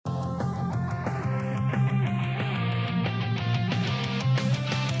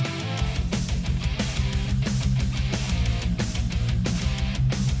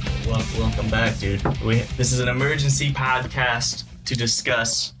welcome back, dude. This is an emergency podcast to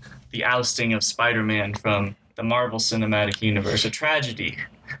discuss the ousting of Spider-Man from the Marvel Cinematic Universe. A tragedy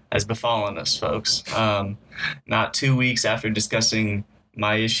has befallen us, folks. Not 2 weeks after discussing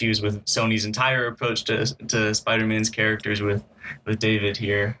my issues with Sony's entire approach to Spider-Man's characters with David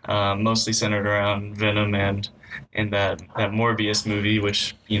here, mostly centered around Venom and that Morbius movie,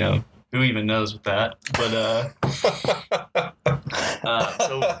 which, you know, who even knows with that? But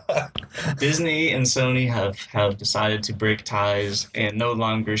so Disney and Sony have decided to break ties and no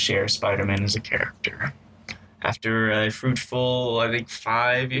longer share Spider-Man as a character. After a fruitful, I think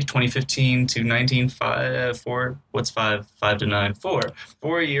 2015 to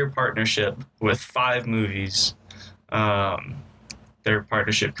 4-year partnership with 5 movies, their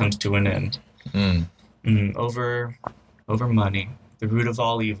partnership comes to an end. Over money, the root of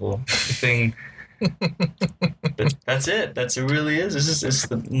all evil. The thing. But that's it. It really is. It's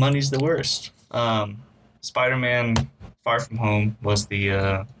the money's the worst. Spider-Man: Far From Home was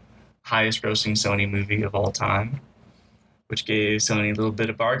the highest grossing Sony movie of all time, which gave Sony a little bit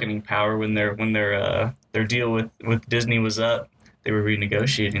of bargaining power when their deal with Disney was up. They were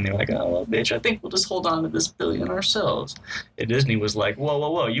renegotiating. They were like, oh, well, bitch, I think we'll just hold on to this $1 billion ourselves. And Disney was like,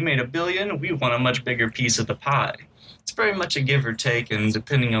 whoa, you made $1 billion? We want a much bigger piece of the pie. It's very much a give or take, and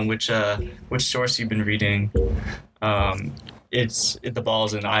depending on which source you've been reading, the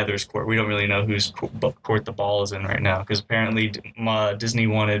ball's in either's court. We don't really know whose court the ball is in right now, because apparently Disney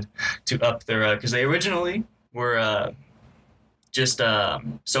wanted to up their because they originally were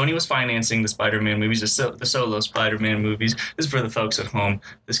Sony was financing the Spider-Man movies, the solo Spider-Man movies. This is for the folks at home.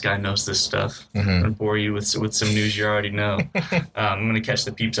 This guy knows this stuff. I'm going to bore you with some news you already know. I'm going to catch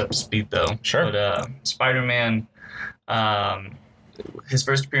the peeps up to speed, though. Sure. But Spider-Man, his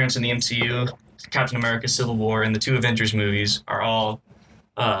first appearance in the MCU, Captain America: Civil War, and the 2 Avengers movies are all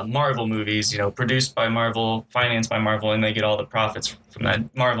Marvel movies, produced by Marvel, financed by Marvel, and they get all the profits from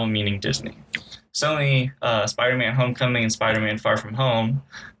that. Marvel meaning Disney. Sony, Spider-Man: Homecoming and Spider-Man: Far From Home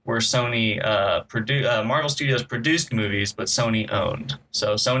were Sony Marvel Studios produced movies, but Sony owned.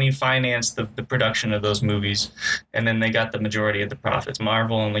 So Sony financed the production of those movies, and then they got the majority of the profits.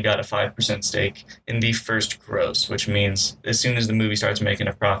 Marvel only got a 5% stake in the first gross, which means as soon as the movie starts making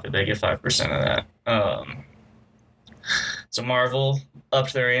a profit, they get 5% of that. So Marvel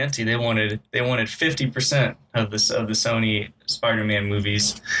upped their ante. They wanted 50% of the Sony Spider-Man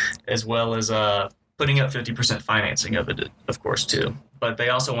movies, as well as putting up 50% financing of it, of course, too. But they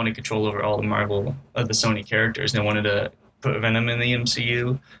also wanted control over all the the Sony characters. They wanted to put Venom in the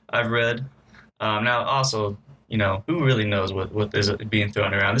MCU, I've read. Now, also, who really knows what is being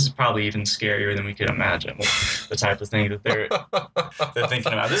thrown around? This is probably even scarier than we could imagine, the type of thing that they're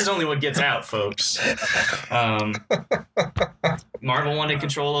thinking about. This is only what gets out, folks. Marvel wanted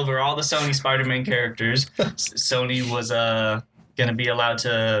control over all the Sony Spider-Man characters. Sony was going to be allowed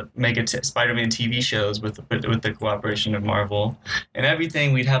to make Spider-Man TV shows with the cooperation of Marvel and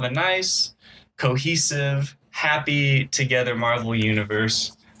everything. We'd have a nice, cohesive, happy together Marvel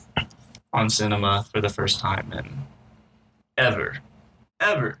universe on cinema for the first time in ever.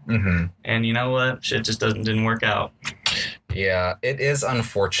 Mm-hmm. And you know what? Shit just didn't work out. Yeah, it is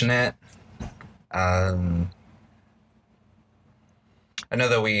unfortunate. I know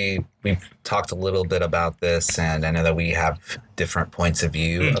that we've talked a little bit about this, and I know that we have different points of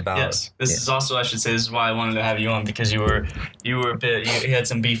view about. Yes, this is also, I should say, this is why I wanted to have you on, because you had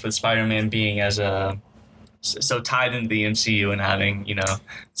some beef with Spider-Man being so tied into the MCU and having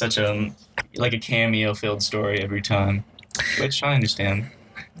such a cameo filled story every time, which I understand.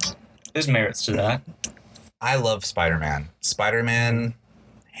 There's merits to that. I love Spider-Man. Spider-Man,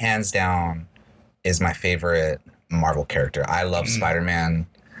 hands down, is my favorite Marvel character. I love Spider-Man.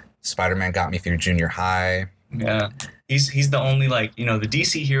 Spider-Man got me through junior high. Yeah. He's the only, the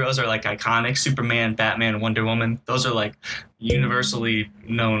DC heroes are iconic. Superman, Batman, Wonder Woman. Those are universally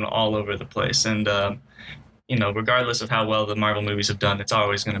known all over the place. And regardless of how well the Marvel movies have done, it's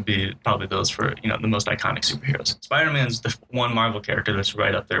always going to be probably those for, the most iconic superheroes. Spider-Man's the one Marvel character that's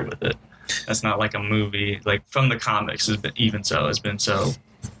right up there with it. That's not like a movie, from the comics, has been so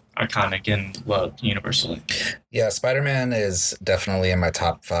iconic and loved universally. Yeah, Spider-Man is definitely in my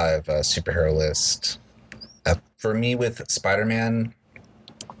top 5 superhero list. For me, with Spider-Man,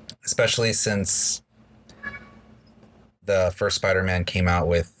 especially since the first Spider-Man came out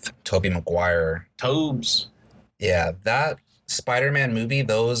with Tobey Maguire. Tobes. Yeah, that Spider-Man movie,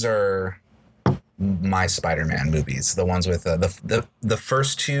 those are my Spider-Man movies. The ones with the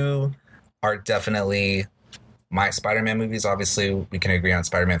first 2 are definitely my Spider-Man movies, obviously, we can agree on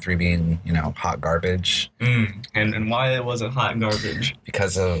Spider-Man 3 being, hot garbage. And why it wasn't hot garbage?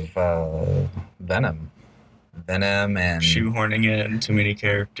 Because of Venom. Venom and... shoehorning in too many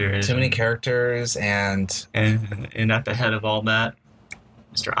characters. And at the head of all that,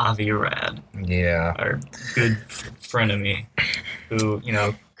 Mr. Avi Arad. Yeah. Our good frenemy, who,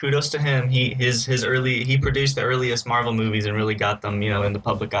 kudos to him. He produced the earliest Marvel movies and really got them, in the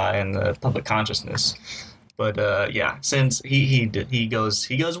public eye and the public consciousness. But since he goes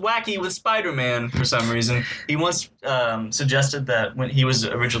wacky with Spider-Man for some reason. He once suggested that when he was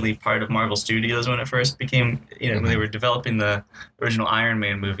originally part of Marvel Studios when it first became, when they were developing the original Iron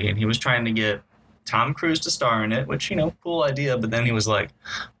Man movie, and he was trying to get Tom Cruise to star in it, which, cool idea. But then he was like,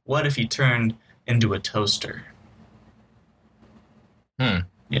 what if he turned into a toaster?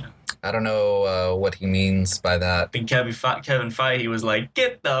 Yeah. I don't know what he means by that. I think Kevin Feige was like,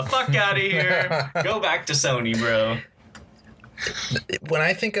 get the fuck out of here. Go back to Sony, bro. When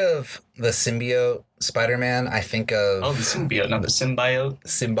I think of the symbiote Spider-Man, I think of... Oh, the symbiote, not the symbiote.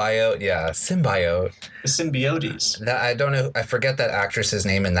 Symbiote, yeah. Symbiote. The symbiotes. That I don't know. I forget that actress's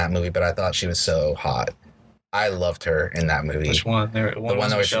name in that movie, but I thought she was so hot. I loved her in that movie. Which one? The one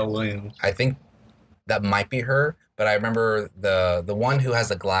was Michelle Williams. I think that might be her, but I remember the one who has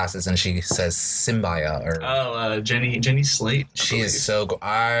the glasses and she says Symbia. Jenny Slate. She is so good.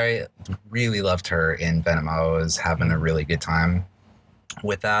 I really loved her in Venom. I was having a really good time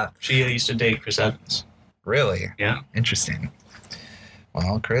with that. She used to date Chris Evans. Really? Yeah. Interesting.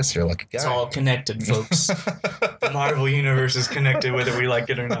 Well, Chris, you're a lucky guy. It's all connected, folks. The Marvel Universe is connected whether we like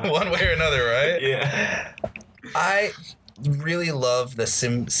it or not. One way or another, right? Yeah. I really love the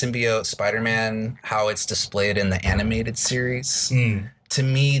symbiote Spider-Man, how it's displayed in the animated series. To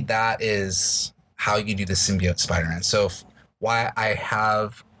me, that is how you do the symbiote Spider-Man. So why I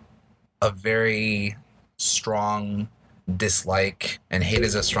have a very strong dislike, and hate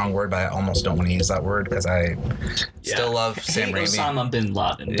is a strong word, but I almost don't want to use that word because I still love Sam Raimi. Osama bin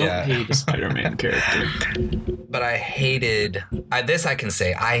Laden. Don't hate the Spider-Man character. But I hated, I can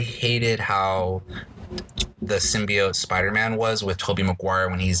say, I hated how the symbiote Spider-Man was with Tobey Maguire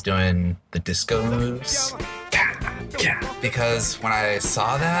when he's doing the disco moves. Because when I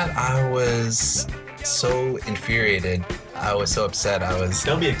saw that, I was so infuriated. I was so upset.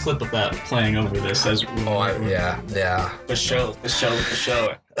 There'll be a clip of that playing over this as yeah. The show.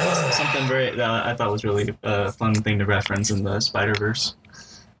 Something very that I thought was really a fun thing to reference in the Spider-Verse.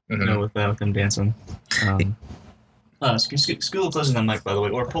 With them dancing. School closing the mic, by the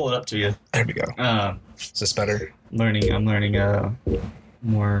way, or pull it up to you. There we go. Is this better? I'm learning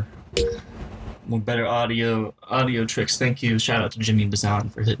more better audio tricks. Thank you. Shout out to Jimmy Bazan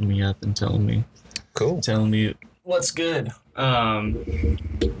for hitting me up and telling me what's good.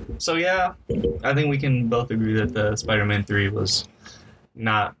 So yeah, I think we can both agree that the Spider-Man 3 was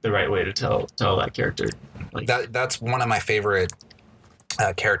not the right way to tell that character. Like that's one of my favorite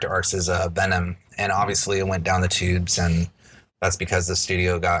character arcs is Venom, and obviously it went down the tubes, and that's because the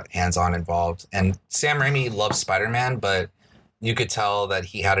studio got hands-on involved. And Sam Raimi loves Spider-Man, but you could tell that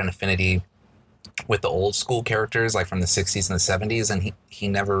he had an affinity with the old school characters, like from the 60s and the 70s, and he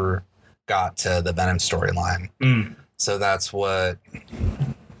never got to the Venom storyline. So that's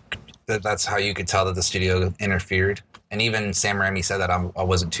how you could tell that the studio interfered. And even Sam Raimi said that I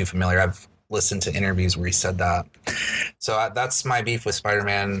wasn't too familiar. I've listened to interviews where he said that. So that's my beef with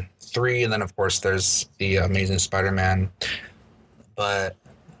Spider-Man 3. And then, of course, there's the Amazing Spider-Man. But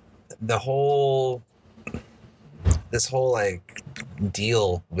this whole like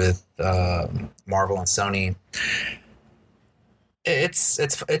deal with Marvel and Sony,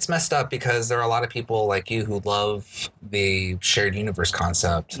 it's messed up because there are a lot of people like you who love the shared universe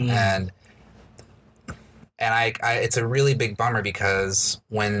concept, and I it's a really big bummer because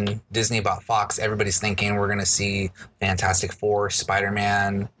when Disney bought Fox, everybody's thinking we're going to see Fantastic Four,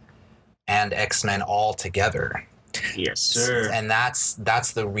 Spider-Man, and X-Men all together. Yes, sir. And that's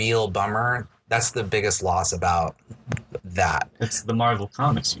the real bummer. That's the biggest loss about that. It's the Marvel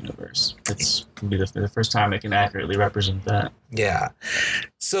Comics universe. It's going to be the first time it can accurately represent that. Yeah.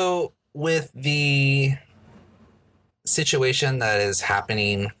 So with the situation that is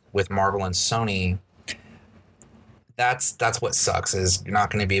happening with Marvel and Sony, that's what sucks, is you're not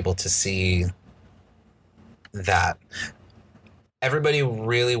going to be able to see that. Everybody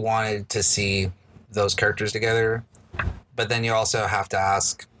really wanted to see those characters together, but then you also have to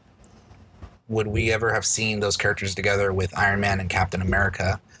ask, would we ever have seen those characters together with Iron Man and Captain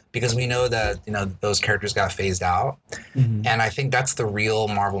America? Because we know that, those characters got phased out. And I think that's the real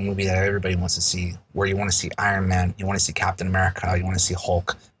Marvel movie that everybody wants to see, where you want to see Iron Man, you want to see Captain America, you want to see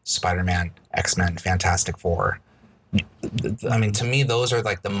Hulk, Spider-Man, X-Men, Fantastic Four. I mean, to me, those are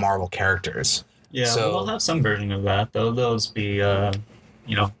like the Marvel characters. Yeah, so, well, they'll have some version of that. Those be,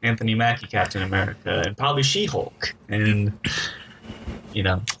 Anthony Mackie, Captain America, and probably She-Hulk. And,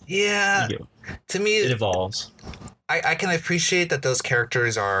 yeah, to me, it evolves. I can appreciate that those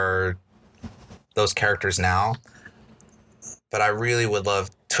characters are those characters now, but I really would love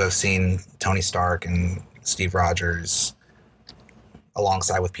to have seen Tony Stark and Steve Rogers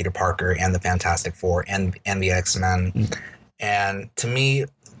alongside with Peter Parker and the Fantastic Four and the X-Men. And to me,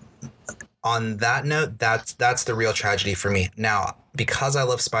 on that note, that's the real tragedy for me. Now, because I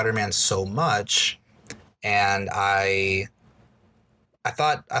love Spider-Man so much, and I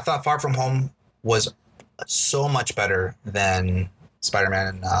thought Far From Home was so much better than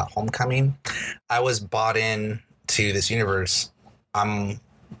Spider-Man Homecoming. I was bought in to this universe. I'm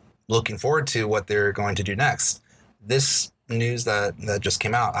looking forward to what they're going to do next. This news that just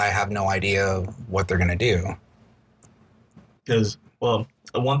came out, I have no idea what they're going to do. Because, well,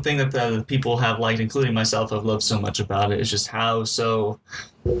 one thing that the people have liked, including myself, have loved so much about it is just how so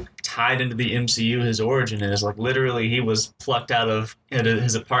tied into the MCU his origin is. Like, literally, he was plucked out of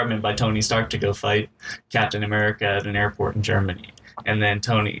his apartment by Tony Stark to go fight Captain America at an airport in Germany. And then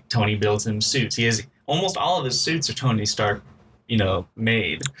Tony builds him suits. He has almost all of his suits are Tony Stark,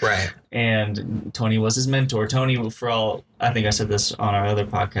 made. Right. And Tony was his mentor. Tony, I think I said this on our other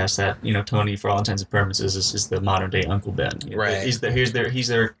podcast, that, Tony, for all intents and purposes, is the modern day Uncle Ben. Right. He's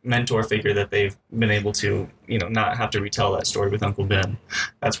their mentor figure that they've been able to, not have to retell that story with Uncle Ben.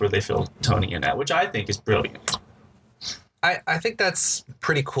 That's where they fill Tony in at, which I think is brilliant. I think that's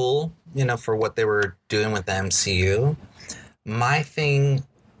pretty cool, for what they were doing with the MCU. My thing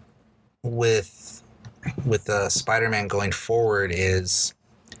with Spider-Man going forward is,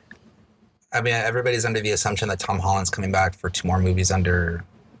 I mean, everybody's under the assumption that Tom Holland's coming back for 2 more movies under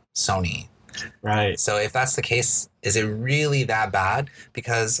Sony. Right. So if that's the case, is it really that bad?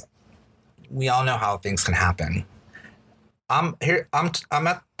 Because we all know how things can happen. I'm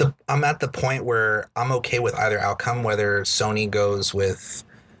at the point where I'm okay with either outcome, whether Sony goes with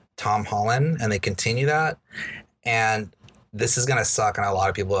Tom Holland and they continue that, and this is gonna suck, and a lot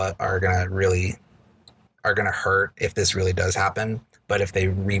of people are gonna hurt if this really does happen. But if they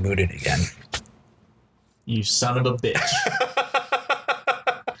reboot it again, you son of a bitch.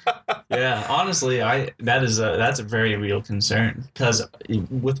 Yeah, honestly, that's a very real concern, because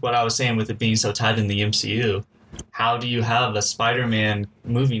with what I was saying, with it being so tied in the MCU, how do you have a Spider-Man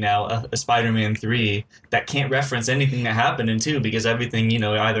movie now, a Spider-Man 3, that can't reference anything that happened in 2, because everything,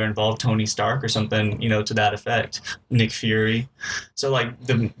 either involved Tony Stark or something, to that effect, Nick Fury. So, like,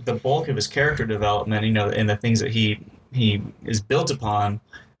 the bulk of his character development, and the things that he is built upon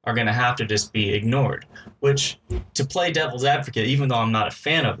are going to have to just be ignored. Which, to play devil's advocate, even though I'm not a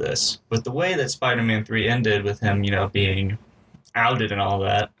fan of this, with the way that Spider-Man 3 ended with him, being outed and all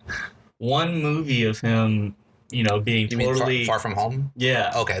that, one movie of him, being totally... Far From Home?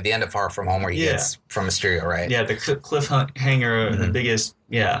 Yeah. Okay, the end of Far From Home where he gets from Mysterio, right? Yeah, the cliffhanger, the biggest...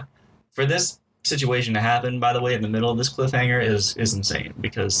 Yeah. For this situation to happen, by the way, in the middle of this cliffhanger is insane,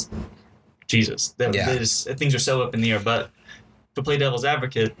 because, Jesus, things are so up in the air. But to play devil's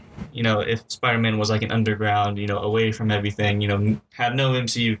advocate, if Spider-Man was like an underground, away from everything, have no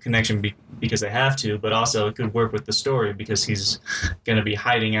MCU connection because they have to, but also it could work with the story because he's going to be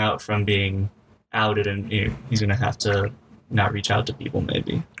hiding out from being outed, and he's going to have to not reach out to people,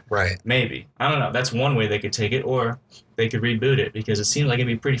 maybe. Right. Maybe. I don't know. That's one way they could take it, or they could reboot it, because it seems like it'd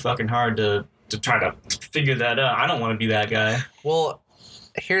be pretty fucking hard to try to figure that out. I don't want to be that guy. Well,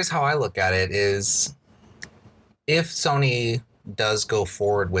 here's how I look at it is, if Sony does go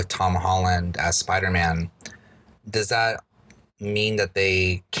forward with Tom Holland as Spider-Man, does that mean that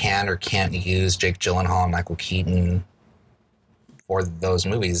they can or can't use Jake Gyllenhaal and Michael Keaton for those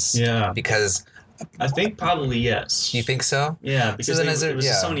movies? Yeah. Because... I think probably yes. You think so? Yeah, because it was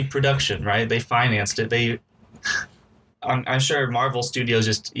a Sony production, right? They financed it. I'm sure Marvel Studios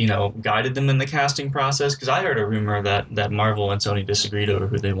just, guided them in the casting process, because I heard a rumor that Marvel and Sony disagreed over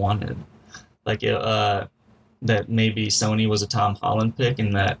who they wanted. Like, that maybe Sony was a Tom Holland pick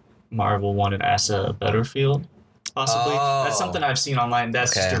and that Marvel wanted Asa Butterfield, possibly. Oh. That's something I've seen online.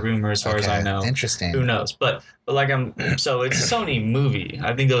 That's just a rumor as far as I know. Interesting. Who knows? But so it's a Sony movie.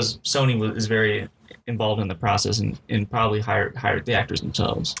 I think Sony is very involved in the process and probably hired the actors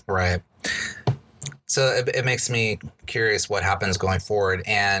themselves. Right. So it makes me curious what happens going forward.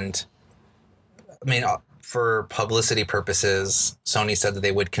 And I mean, for publicity purposes, Sony said that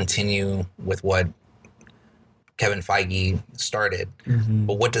they would continue with what Kevin Feige started. Mm-hmm.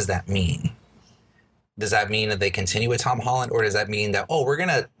 But what does that mean? Does that mean that they continue with Tom Holland, or does that mean that, we're going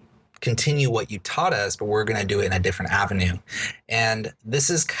to continue what you taught us, but we're going to do it in a different avenue. And this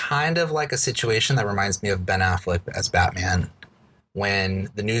is kind of like a situation that reminds me of Ben Affleck as Batman. When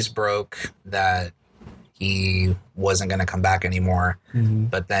the news broke that he wasn't going to come back anymore,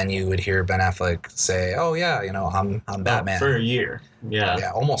 but then you would hear Ben Affleck say, "Oh yeah, you know, I'm Batman." For a year.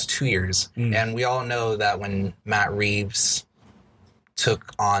 Yeah, almost 2 years. And we all know that when Matt Reeves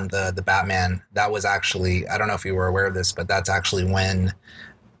took on the Batman, that was actually, I don't know if you were aware of this, but that's actually when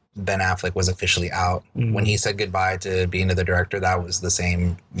Ben Affleck was officially out. When he said goodbye to being the director, that was the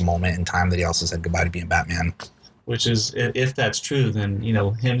same moment in time that he also said goodbye to being Batman. Which is, if that's true, then, you know,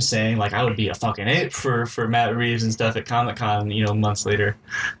 him saying, like, I would be a fucking ape for Matt Reeves and stuff at Comic-Con, you know, months later,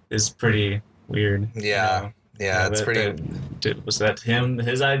 is pretty weird. Yeah. You know? Yeah, it's pretty... was that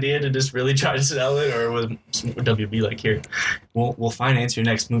his idea to just really try to sell it, or was WB like, here, we'll finance your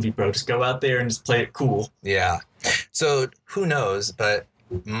next movie, bro. Just go out there and just play it cool. Yeah. So who knows? But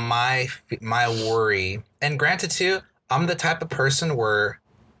my worry, and granted too, I'm the type of person where,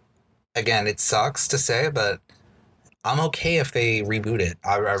 again, it sucks to say, but I'm okay if they reboot it.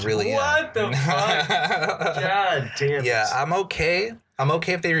 I really am. What the fuck? God damn it. Yeah, I'm okay. I'm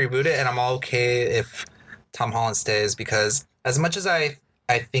okay if they reboot it, and I'm okay if Tom Holland stays, because as much as I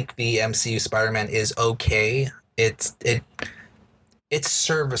think the MCU Spider-Man is okay, it's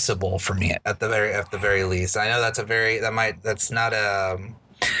serviceable for me at the very least. I know that's not a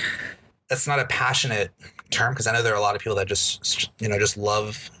passionate term, because I know there are a lot of people that just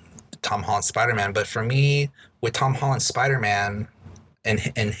love Tom Holland Spider-Man, but for me, with Tom Holland Spider-Man and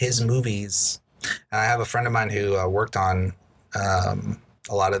his movies, and I have a friend of mine who worked on a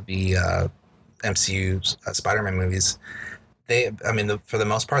lot of the MCU Spider-Man movies. For the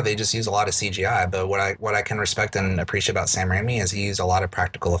most part, they just use a lot of CGI. But what I can respect and appreciate about Sam Raimi is he used a lot of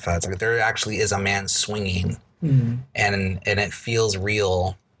practical effects. Like, there actually is a man swinging, and it feels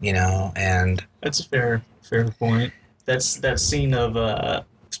real, you know. And that's a fair point. That's that scene of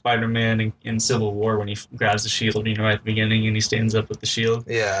Spider-Man in Civil War when he grabs the shield, you know, at the beginning, and he stands up with the shield.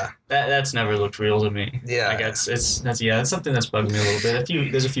 Yeah, that's never looked real to me. Yeah, like it's something that's bugging me a little bit.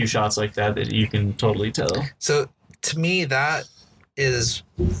 There's a few shots like that you can totally tell. So to me, that is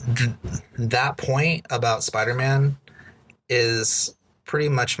that point about Spider-Man is pretty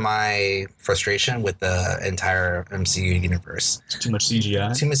much my frustration with the entire MCU universe. It's too much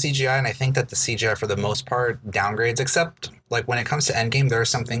CGI. And I think that the CGI for the most part downgrades, except like when it comes to Endgame, there are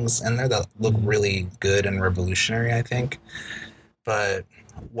some things in there that look really good and revolutionary, I think. But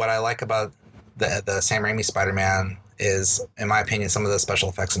what I like about the Sam Raimi Spider-Man is, in my opinion, some of the special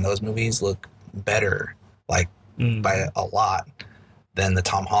effects in those movies look better, like by a lot, than the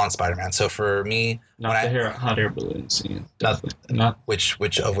Tom Holland Spider-Man. So for me, hot air balloon scene. Not which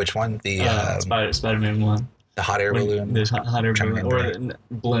one? The Spider-Man one. The hot air balloon. There's hot air balloon or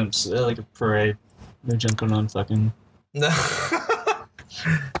blimps, like a parade. They're jumping on fucking. With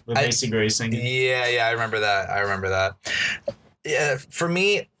Macy Gray singing. Yeah, I remember that. Yeah, for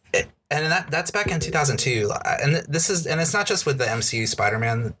me, and that's back in 2002. And it's not just with the MCU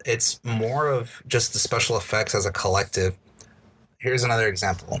Spider-Man. It's more of just the special effects as a collective. Here's another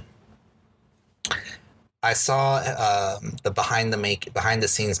example. I saw the behind the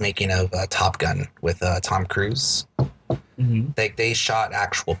scenes making of Top Gun with Tom Cruise. They shot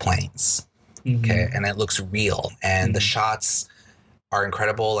actual planes, okay, and it looks real, and the shots are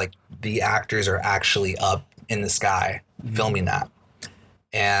incredible. Like, the actors are actually up in the sky filming that,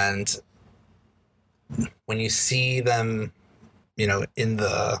 and when you see them, you know, in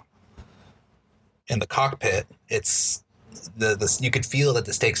the cockpit, it's you could feel that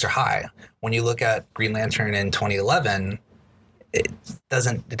the stakes are high. When you look at Green Lantern in 2011, it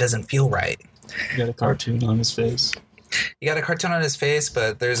doesn't feel right. You got a cartoon on his face.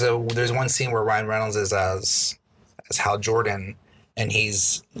 But there's one scene where Ryan Reynolds is as Hal Jordan, and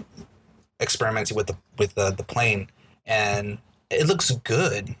he's experimenting with the plane, and it looks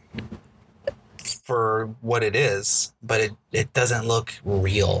good for what it is, but it doesn't look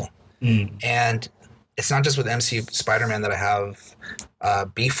real. And it's not just with MCU Spider-Man that I have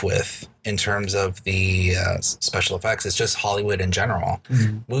beef with in terms of the special effects. It's just Hollywood in general.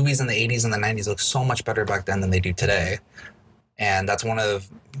 Movies in the 80s and the 90s look so much better back then than they do today. And that's one of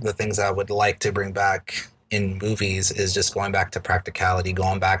the things I would like to bring back in movies, is just going back to practicality,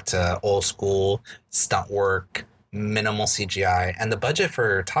 going back to old school stunt work, minimal CGI. And the budget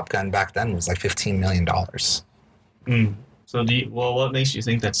for Top Gun back then was like $15 million. So what makes you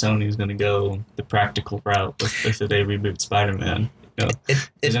think that Sony is going to go the practical route if they reboot Spider-Man? You know, if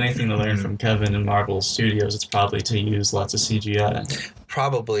there's anything to learn from Kevin and Marvel Studios, it's probably to use lots of CGI.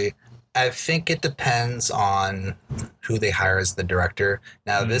 Probably. I think it depends on who they hire as the director.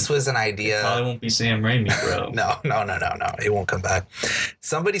 Now, this was an idea. It probably won't be Sam Raimi, bro. No. It won't come back.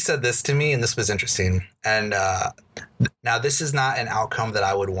 Somebody said this to me, and this was interesting. And now, this is not an outcome that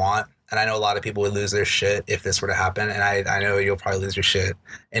I would want. And I know a lot of people would lose their shit if this were to happen. And I know you'll probably lose your shit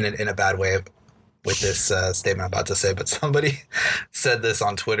in a bad way with this statement I'm about to say. But somebody said this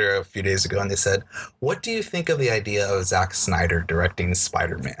on Twitter a few days ago, and they said, "What do you think of the idea of Zack Snyder directing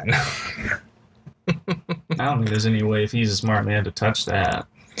Spider-Man?" I don't think there's any way if he's a smart man to touch that.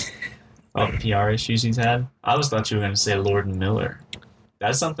 All the PR issues he's had. I always thought you were going to say Lord and Miller.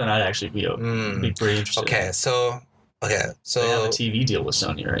 That's something I'd actually be pretty interested in. So they have a TV deal with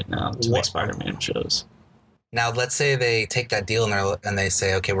Sony right now to make Spider-Man shows. Now, let's say they take that deal and they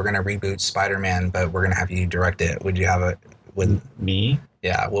say, okay, we're going to reboot Spider-Man, but we're going to have you direct it. Would you have it with me?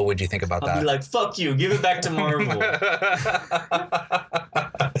 Yeah. What would you think about that? I'd be like, fuck you. Give it back to Marvel.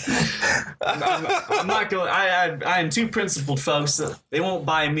 I'm not going. I am too principled, folks. They won't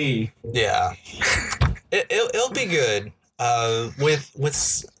buy me. Yeah. It'll be good. With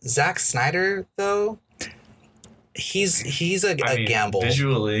Zack Snyder though, he's a gamble.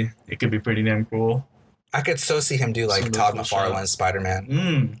 Visually, it could be pretty damn cool. I could so see him do like Todd McFarlane's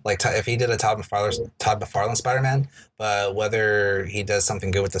Spider-Man. Like if he did a Todd McFarlane Spider-Man, but whether he does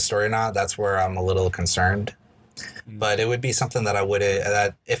something good with the story or not, that's where I'm a little concerned. But it would be something that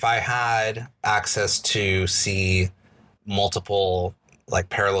that if I had access to see multiple like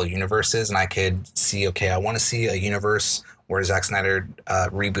parallel universes, and I could see, okay, I want to see a universe where Zack Snyder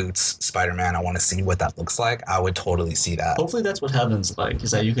reboots Spider-Man. I want to see what that looks like. I would totally see that. Hopefully that's what heaven's like,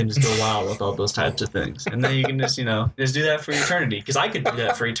 is that you can just go wild with all those types of things. And then you can just, just do that for eternity. Because I could do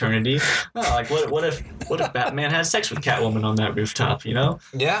that for eternity. Oh, like what if Batman had sex with Catwoman on that rooftop,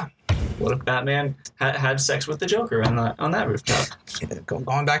 Yeah. What if Batman had sex with the Joker on that rooftop?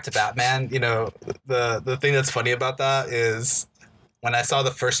 Going back to Batman, the thing that's funny about that is when I saw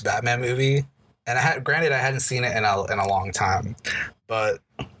the first Batman movie, and I hadn't seen it in a long time, but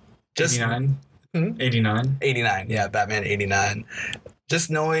just 89? 89? 89, yeah, Batman 89. Just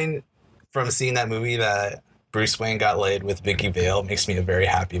knowing from seeing that movie that Bruce Wayne got laid with Vicky Vale makes me a very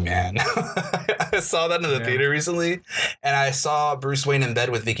happy man. I saw that in the theater recently, and I saw Bruce Wayne in bed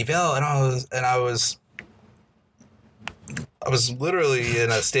with Vicky Vale, and I was literally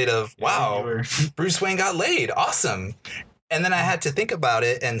in a state of, wow, Bruce Wayne got laid, awesome. And then I had to think about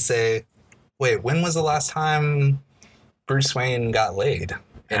it and say, wait, when was the last time Bruce Wayne got laid?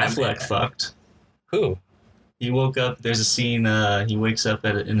 Affleck fucked. Who? He woke up. There's a scene. He wakes up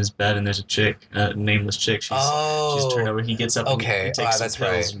in his bed, and there's a chick, nameless chick. She's turned over. He gets up. Okay, and he takes some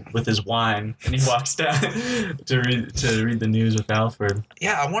pills with his wine, and he walks down to read the news with Alfred.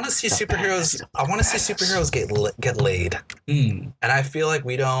 Yeah, I want to see superheroes. I want to see superheroes get laid, and I feel like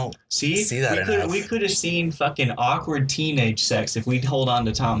we don't see that enough. We could have seen fucking awkward teenage sex if we'd hold on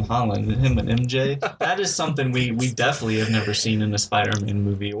to Tom Holland and him and MJ. That is something we definitely have never seen in a Spider-Man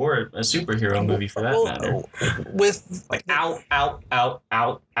movie or a superhero movie for that matter. With like out.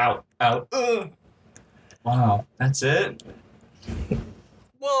 Wow, that's it.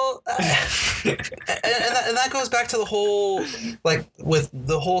 Well, and that goes back to the whole, like, with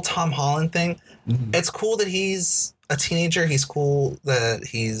the whole Tom Holland thing. Mm-hmm. It's cool that he's a teenager. He's cool that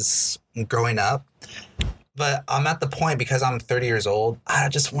he's growing up. But I'm at the point, because I'm 30 years old, I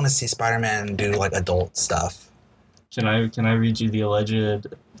just want to see Spider-Man do, like, adult stuff. Can I read you the alleged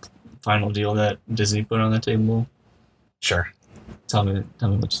final deal that Disney put on the table? Sure. Tell me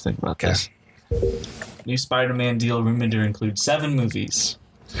what you think about this. New Spider-Man deal rumored to include 7 movies.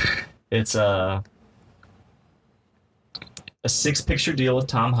 It's a 6-picture deal with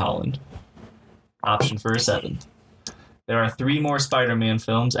Tom Holland. Option for a 7th. There are 3 more Spider-Man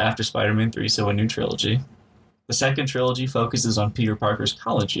films after Spider-Man 3, so a new trilogy. The second trilogy focuses on Peter Parker's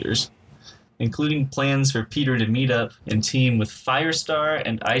college years, including plans for Peter to meet up and team with Firestar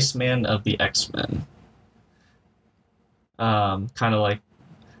and Iceman of the X-Men. Kind of like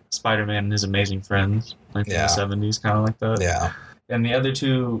Spider-Man and His Amazing Friends, like in the 70s, kind of like that. Yeah. And the other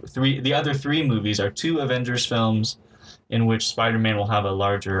 3 movies are 2 Avengers films in which Spider-Man will have a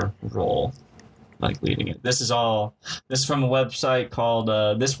larger role, like leading it. This is from a website called,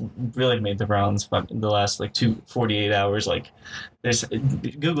 this really made the rounds the last 48 hours. Like,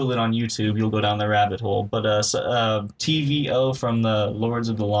 Google it on YouTube, you'll go down the rabbit hole. But TVO from the Lords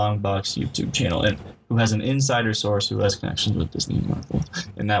of the Long Box YouTube channel, and who has an insider source who has connections with Disney and Marvel,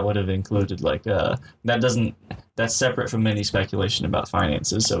 and that would have included that's separate from any speculation about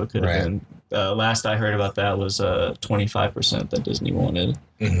finances. So it could have been. Last I heard about that was 25% that Disney wanted,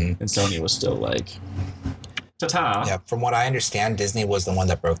 and Sony was still like, ta-ta. Yeah, from what I understand, Disney was the one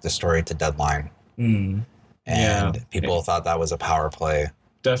that broke the story to Deadline. and people thought that was a power play.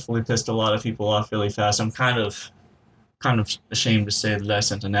 Definitely pissed a lot of people off really fast. I'm kind of ashamed to say that I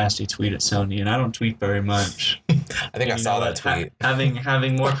sent a nasty tweet at Sony, and I don't tweet very much. I think I saw that tweet.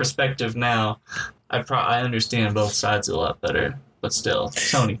 Having more perspective now, I understand both sides a lot better. But still,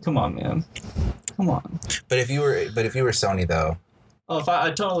 Sony, come on, man, come on. But if you were Sony though, I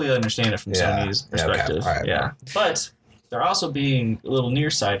totally understand it from Sony's perspective. Okay. All right. Yeah, but they're also being a little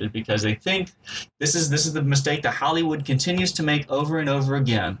nearsighted because they think this is the mistake that Hollywood continues to make over and over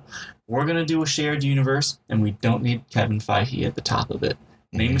again. We're going to do a shared universe, and we don't need Kevin Feige at the top of it.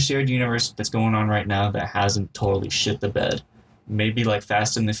 Name a shared universe that's going on right now that hasn't totally shit the bed. Maybe like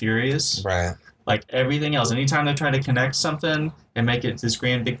Fast and the Furious. Right. Like everything else. Anytime they try to connect something and make it this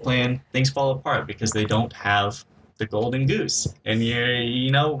grand big plan, things fall apart because they don't have the golden goose. And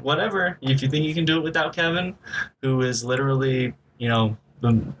you know, whatever. If you think you can do it without Kevin, who is literally, you know,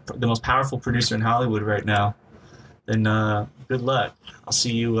 the most powerful producer in Hollywood right now, then good luck. I'll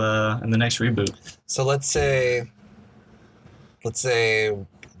see you in the next reboot. So let's say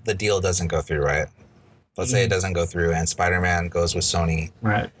the deal doesn't go through, right? Let's say it doesn't go through and Spider-Man goes with Sony.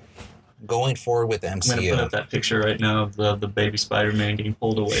 Right. Going forward with the MCU. I'm going to put up that picture right now of the baby Spider-Man getting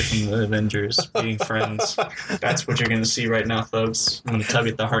pulled away from the Avengers, being friends. That's what you're going to see right now, folks. I'm going to tug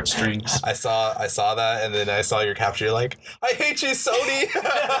at the heartstrings. I saw that, and then I saw your capture. You're like, I hate you, Sony!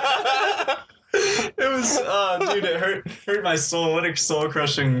 It was, dude, it hurt my soul. What a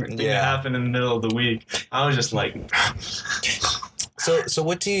soul-crushing thing that happened in the middle of the week. I was just like... So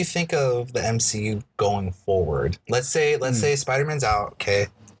what do you think of the MCU going forward? Let's say Spider-Man's out, okay?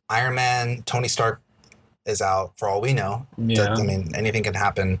 Iron Man, Tony Stark is out for all we know. Yeah. I mean, anything can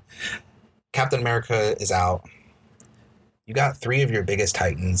happen. Captain America is out. You got 3 of your biggest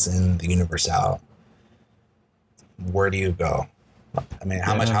titans in the universe out. Where do you go? I mean,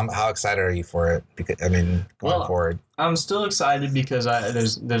 how excited are you for it? Because going forward. I'm still excited because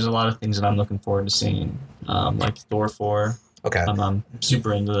there's a lot of things that I'm looking forward to seeing, like Thor 4. Okay. I'm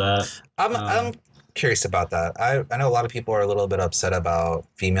super into that. I'm curious about that. I know a lot of people are a little bit upset about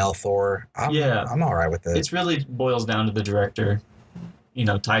female Thor. I'm all right with it. It really boils down to the director. You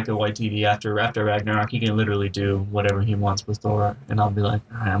know, Taika Waititi, after Ragnarok, he can literally do whatever he wants with Thor, and I'll be like,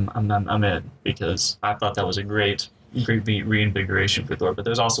 I'm in, because I thought that was a great reinvigoration for Thor. But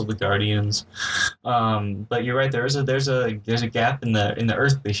there's also the Guardians. But you're right. There's a gap in the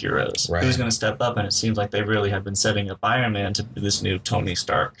earthly heroes. Right. Who's going to step up? And it seems like they really have been setting up Iron Man to be this new Tony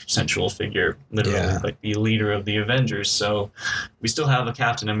Stark central figure, literally like the leader of the Avengers. So we still have a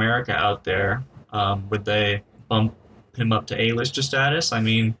Captain America out there. Would they bump him up to A-lister status? I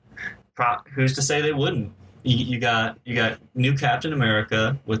mean, who's to say they wouldn't? You got new Captain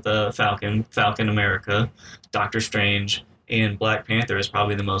America with Falcon America, Doctor Strange, and Black Panther is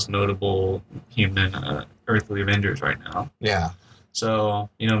probably the most notable human earthly Avengers right now. Yeah. So,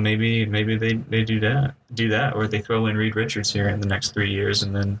 you know, maybe they do that, or they throw in Reed Richards here in the next 3 years,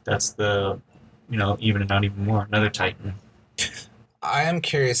 and then that's the, you know, even more, another Titan. I am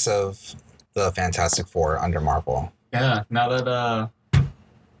curious of the Fantastic Four under Marvel. Yeah, now that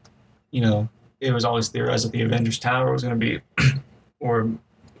you know, it was always theorized that the Avengers Tower was going to be, or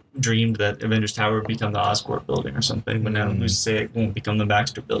dreamed that Avengers Tower would become the Oscorp building or something, but now who's to say it won't become the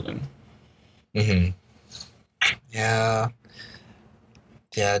Baxter building? Mm-hmm. Yeah.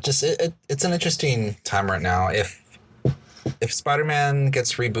 Yeah, just it's an interesting time right now. If Spider-Man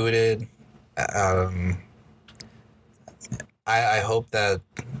gets rebooted, I hope that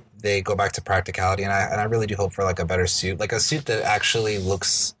they go back to practicality, and I really do hope for like a better suit, like a suit that actually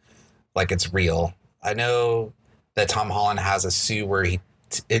looks like it's real. I know that Tom Holland has a suit where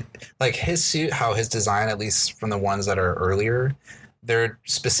like his suit, how his design, at least from the ones that are earlier, they're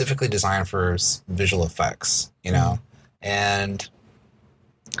specifically designed for visual effects, you know, and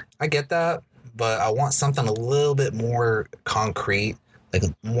I get that, but I want something a little bit more concrete, like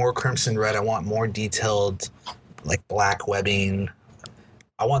more crimson red. I want more detailed, like black webbing.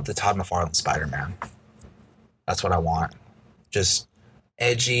 I want the Todd McFarlane Spider-Man. That's what I want. Just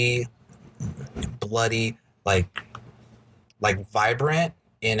edgy, bloody, like vibrant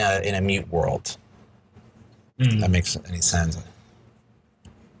in a mute world. That makes any sense.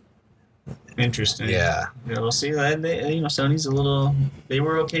 Interesting. Yeah. Yeah, we'll see. Sony's they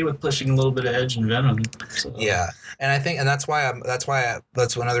were okay with pushing a little bit of edge and venom. So. Yeah, and I think, and that's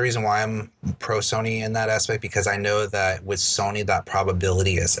another reason why I'm pro Sony in that aspect, because I know that with Sony that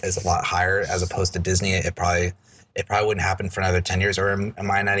probability is a lot higher as opposed to Disney. It probably wouldn't happen for another 10 years, or it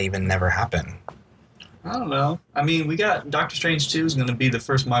might not even never happen. I don't know. I mean, we got Doctor Strange 2 is going to be the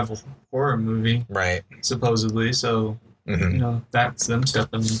first Marvel horror movie, right? Supposedly, so. You know, that's them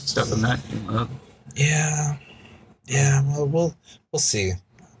stepping that up. Yeah. Well, we'll see.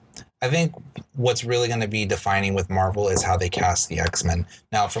 I think what's really going to be defining with Marvel is how they cast the X-Men.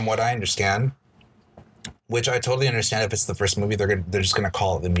 Now, from what I understand, which I totally understand, if it's the first movie, they're just going to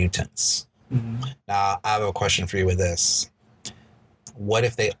call it the Mutants. Mm-hmm. Now, I have a question for you with this. What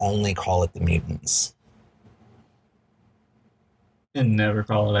if they only call it the Mutants? And never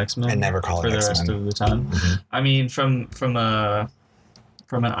call it X-Men. And never call it X-Men. For the X-Men. rest of the time. Mm-hmm. I mean, from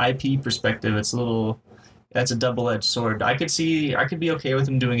an IP perspective, it's a little... That's a double-edged sword. I could be okay with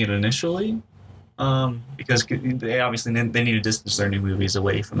them doing it initially, because they obviously they need to distance their new movies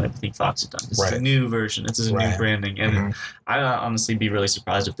away from everything Fox has done. This is a new version. This is a new branding, and I'd honestly be really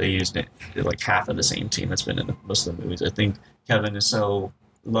surprised if they used it like half of the same team that's been in most of the movies. I think Kevin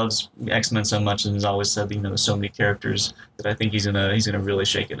loves X-Men so much and has always said, there's so many characters that I think he's gonna really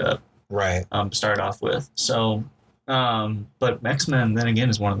shake it up. Right. To start off with. So. But X-Men, then again,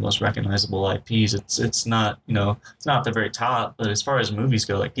 is one of the most recognizable IPs. It's not it's not the very top, but as far as movies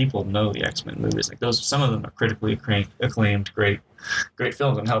go, like people know the X-Men movies. Like some of them are critically acclaimed, great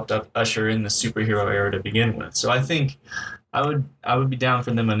films, and helped usher in the superhero era to begin with. So I think I would be down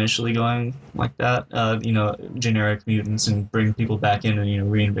for them initially going like that, generic mutants, and bring people back in and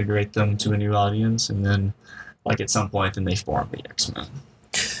reinvigorate them to a new audience, and then like at some point then they form the X-Men.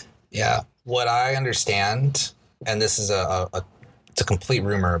 Yeah, what I understand. And this is it's a complete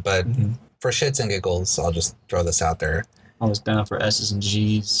rumor, but for shits and giggles, I'll just throw this out there. I was down for S's and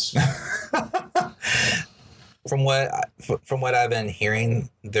G's. From what I've been hearing,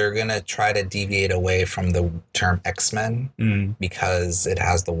 they're gonna try to deviate away from the term X-Men because it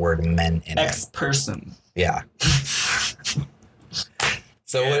has the word men in it. X-person. Yeah.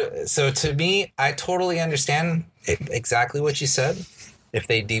 So to me, I totally understand exactly what you said. If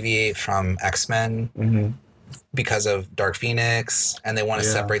they deviate from X-Men. Because of Dark Phoenix, and they want to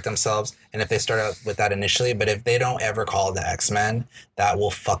separate themselves, and if they start out with that initially, but if they don't ever call it the X-Men, that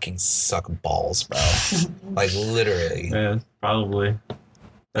will fucking suck balls, bro. Like literally. Yeah, probably.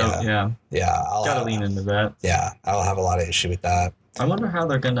 Yeah. Gotta lean into that. Yeah, I'll have a lot of issue with that. I wonder how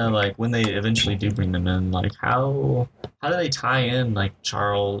they're gonna, like, when they eventually do bring them in, like how do they tie in like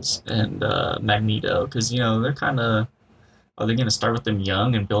Charles and Magneto? Because they're kind of. Are they going to start with them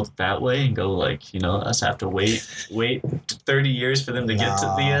young and build it that way and go like, us have to wait 30 years for them to get to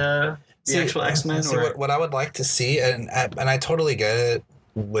the actual X-Men? What I would like to see, and I totally get it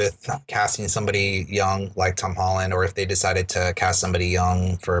with casting somebody young like Tom Holland, or if they decided to cast somebody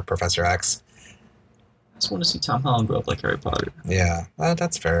young for Professor X. I just want to see Tom Holland grow up like Harry Potter. Yeah,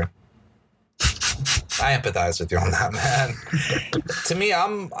 that's fair. I empathize with you on that, man. To me,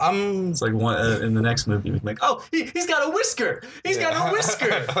 I'm. It's like one in the next movie, we'd be like, oh, he's got a whisker. He's got a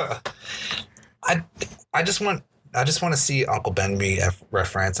whisker. I just want to see Uncle Ben be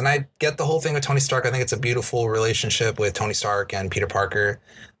referenced, and I get the whole thing with Tony Stark. I think it's a beautiful relationship with Tony Stark and Peter Parker.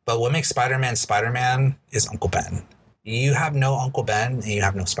 But what makes Spider-Man Spider-Man is Uncle Ben. You have no Uncle Ben, and you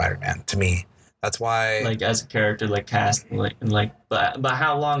have no Spider-Man. To me. That's why, like, as a character, like cast, but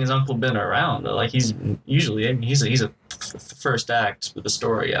how long has Uncle been around? Though? Like, he's usually, he's a first act with the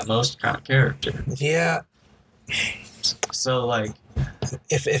story at most kind of character. Yeah. So, like,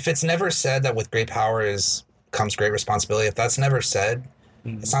 if it's never said that with great power comes great responsibility, if that's never said,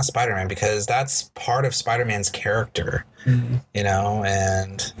 it's not Spider-Man, because that's part of Spider-Man's character,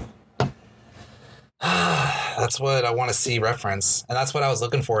 and. That's what I want to see reference, and that's what I was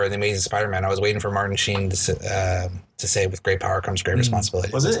looking for in The Amazing Spider-Man. I was waiting for Martin Sheen to say, "With great power comes great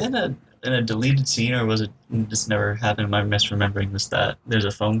responsibility." Was it in a deleted scene, or was it just never happened? Am I misremembering this? That there's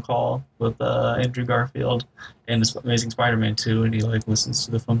a phone call with Andrew Garfield in Amazing Spider-Man 2, and he like listens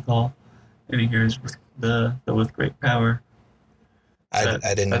to the phone call, and he hears with great power. I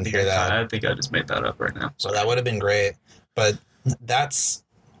didn't hear that. I think I just made that up right now. So that would have been great, but that's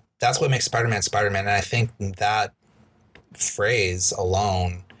what makes Spider-Man Spider-Man, and I think that phrase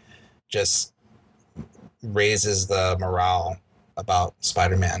alone just raises the morale about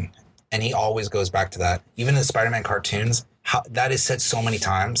Spider-Man, and he always goes back to that. Even in the Spider-Man cartoons, that is said so many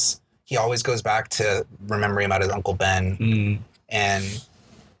times. He always goes back to remembering about his Uncle Ben, and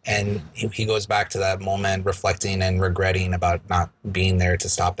he goes back to that moment, reflecting and regretting about not being there to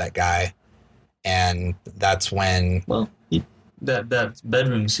stop that guy, and that's when. Well, that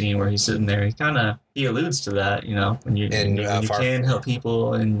bedroom scene where he's sitting there, he alludes to that, when you can help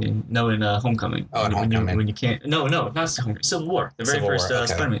people, and in Homecoming. Oh, in Homecoming. When you can't, no, not Homecoming, Civil War, the very first okay.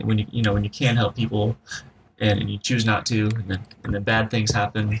 Spider-Man. When you can't help people, and you choose not to, and then bad things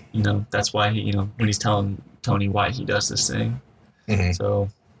happen. That's why he, when he's telling Tony why he does this thing. Mm-hmm. So,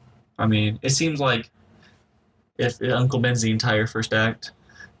 I mean, it seems like if Uncle Ben's the entire first act,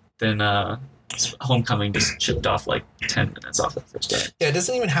 then Homecoming just chipped off like 10 minutes off the first day. Yeah, it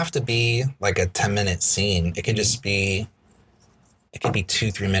doesn't even have to be like a 10-minute scene. It could just be, it could be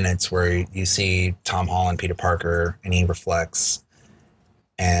 2-3 minutes where you see Tom Holland, Peter Parker, and he reflects,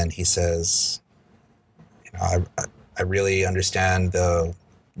 and he says, you know, I really understand the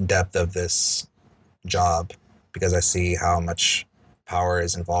depth of this job because I see how much power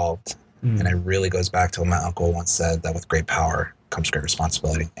is involved. And it really goes back to what my uncle once said, that with great power comes great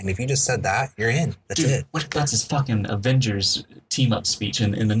responsibility. And if you just said that, you're in. That's it. What if that's his fucking Avengers team-up speech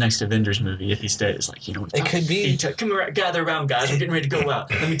in the next Avengers movie if he stays? Like, you know, it could be. Come around, gather around, guys. We're getting ready to go out.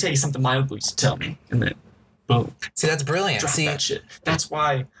 Let me tell you something my uncle used to tell me. And then, boom. See, that's brilliant. Drop that shit. That's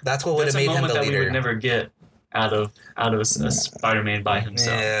why. That's what would have made him the leader. That's a moment that we would never get out of a Spider-Man by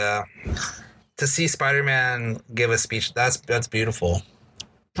himself. Yeah. To see Spider-Man give a speech, that's beautiful.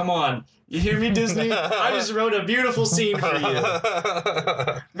 Come on. You hear me, Disney? I just wrote a beautiful scene for you.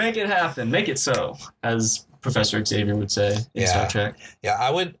 Make it happen. Make it so, as Professor Xavier would say in Star Trek. Yeah, I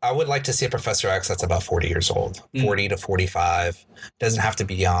would like to see a Professor X that's about 40 years old. 40 to 45. Doesn't have to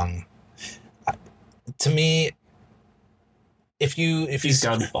be young. To me, if he's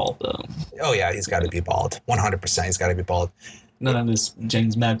got to be bald, though. Oh, yeah, he's got to be bald. 100%, he's got to be bald. None of this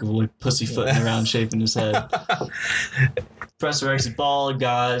James McAvoy pussyfooting around shaving his head. Professor X is bald,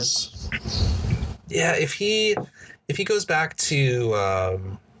 guys. Yeah, if he goes back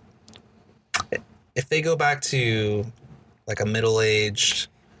to if they go back to like a middle-aged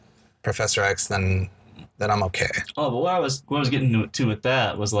Professor X, then I'm okay. Oh, but what I was getting to with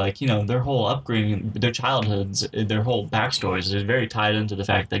that was, like, you know, their whole upbringing, their childhoods, their whole backstories is very tied into the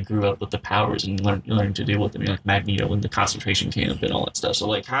fact they grew up with the powers and learned to deal with them, like Magneto and the concentration camp and all that stuff. So,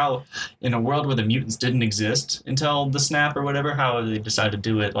 like, how, in a world where the mutants didn't exist until the snap or whatever, how they decided to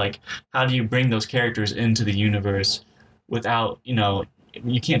do it, like, how do you bring those characters into the universe without, you know,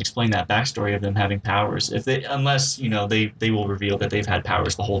 you can't explain that backstory of them having powers unless, you know, they will reveal that they've had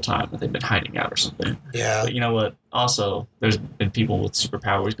powers the whole time, that they've been hiding out or something. Yeah. But you know what? Also, there's been people with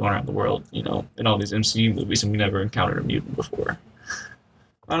superpowers going around the world, you know, in all these MCU movies, and we never encountered a mutant before.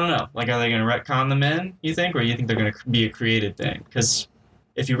 I don't know. Like, are they going to retcon them in, you think? Or you think they're going to be a created thing? Because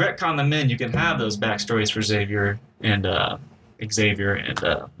if you retcon them in, you can have those backstories for Xavier and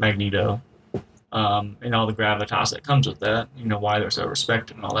Magneto. And all the gravitas that comes with that, you know, why they're so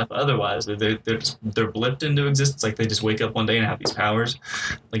respected and all that. But otherwise, they're blipped into existence. Like, they just wake up one day and have these powers.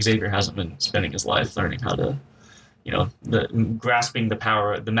 Like, Xavier hasn't been spending his life learning how to, you know, grasping the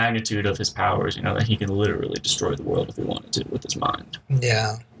power, the magnitude of his powers, you know, that he can literally destroy the world if he wanted to with his mind.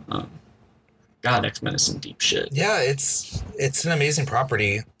 Yeah. God, X-Men is some deep shit. Yeah, it's an amazing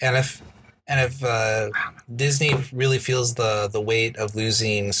property. And if Disney really feels the weight of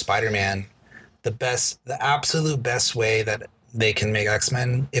losing Spider-Man, the absolute best way that they can make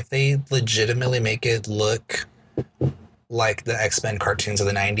X-Men, if they legitimately make it look like the X-Men cartoons of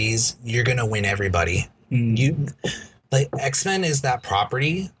the 90s, you're going to win everybody. Like, X-Men is that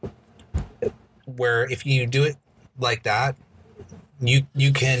property where if you do it like that,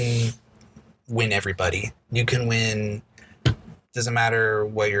 you can win everybody. You can win, doesn't matter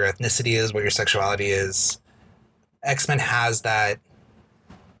what your ethnicity is, what your sexuality is. X-Men has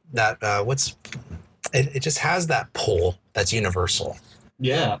it just has that pull that's universal.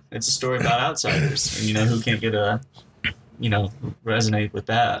 Yeah, it's a story about outsiders, and, you know, who can't get resonate with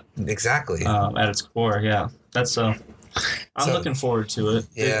that. Exactly. At its core, yeah. That's I'm looking forward to it.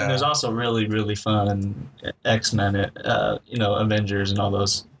 Yeah. And there's also really, really fun X-Men, you know, Avengers and all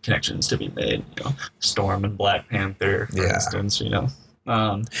those connections to be made. You know, Storm and Black Panther, for instance. You know.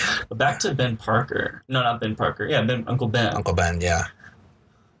 But back to Ben Parker. No, not Ben Parker. Yeah, Uncle Ben. Uncle Ben. Yeah.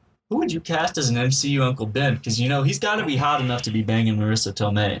 Who would you cast as an MCU Uncle Ben? Because, you know, he's got to be hot enough to be banging Marissa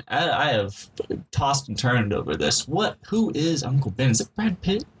Tomei. I have tossed and turned over this. Who is Uncle Ben? Is it Brad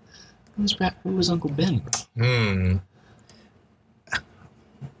Pitt? Who is Uncle Ben?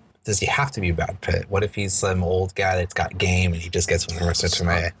 Does he have to be Brad Pitt? What if he's some old guy that's got game and he just gets with Marissa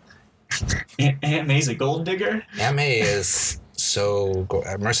Tomei? Aunt May's a gold digger? Aunt May is so...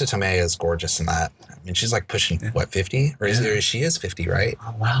 Marissa Tomei is gorgeous in that. I mean, she's like pushing, 50? Or she is 50, right?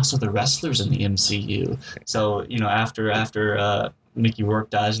 Oh, wow. So the wrestlers in the MCU. So, you know, after Mickey Rourke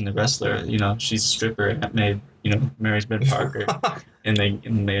dies in The Wrestler, you know, she's a stripper and marries Ben Parker. and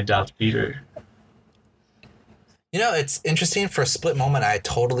they adopt Peter. You know, it's interesting. For a split moment, I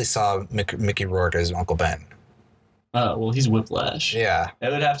totally saw Mickey Rourke as Uncle Ben. Well, he's Whiplash. Yeah. It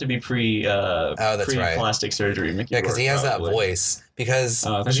would have to be pre-plastic surgery. Mickey Rourke, because he has that voice. Because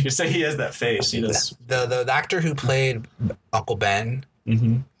I thought you could say he has that face. He does. The actor who played Uncle Ben,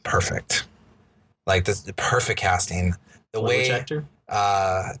 perfect. Like, this perfect casting. Which actor?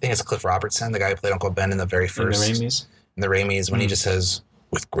 I think it's Cliff Robertson, the guy who played Uncle Ben in the very first. In the Raimis, when he just says,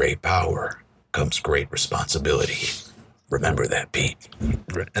 "With great power comes great responsibility. Remember that, Pete."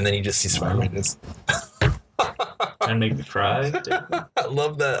 And then you just see Spider-Man just... And make me cry. I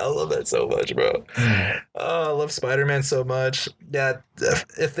love that. I love that so much, bro. Oh, I love Spider-Man so much. Yeah,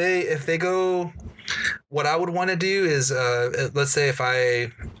 if they go, what I would want to do is, let's say if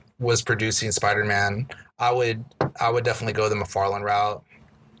I was producing Spider-Man, I would definitely go the McFarlane route,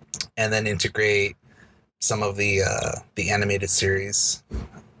 and then integrate some of the animated series.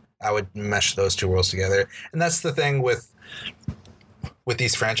 I would mesh those two worlds together, and that's the thing with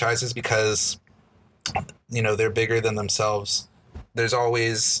these franchises, because they're bigger than themselves. There's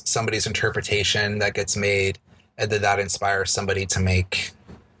always somebody's interpretation that gets made, and then that inspires somebody to make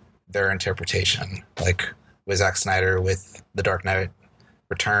their interpretation. Like with Zack Snyder with The Dark Knight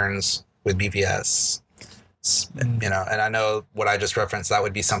Returns, with BVS. And I know what I just referenced, that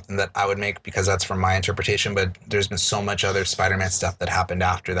would be something that I would make because that's from my interpretation, but there's been so much other Spider-Man stuff that happened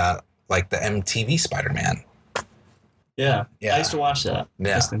after that, like the MTV Spider-Man. Yeah. I used to watch that.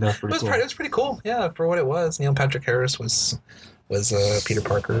 Yeah, I think that was pretty cool. It was pretty cool. Yeah, for what it was. Neil Patrick Harris was Peter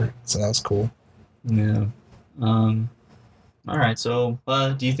Parker, so that was cool. Yeah. All right. So,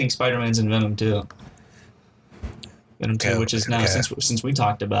 do you think Spider-Man's in Venom 2? Venom 2, which is now, since we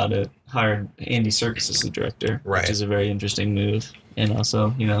talked about it, hired Andy Serkis as the director, right, which is a very interesting move. And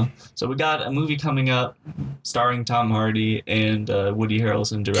also, so we got a movie coming up starring Tom Hardy and Woody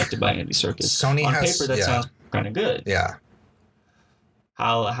Harrelson, directed by Andy Serkis. Sony on has, paper, that sounds kind of good. Yeah.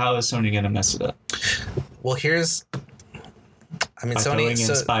 How is Sony going to mess it up? Well, Sony in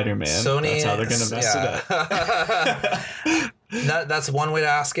Spider-Man. That's how they're going to mess it up. That's one way to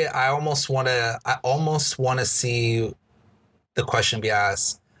ask it. I almost want to see the question be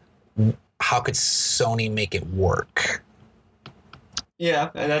asked: how could Sony make it work? Yeah,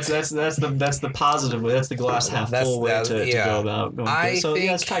 and that's the positive way. That's the glass half full way to go about going. So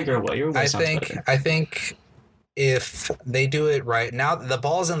it's Tiger way. Your way sounds better. I think if they do it right now, the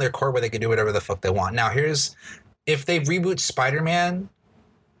ball's in their court where they can do whatever the fuck they want. Now, if they reboot Spider-Man,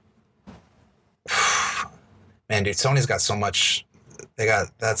 man, dude, Sony's got so much.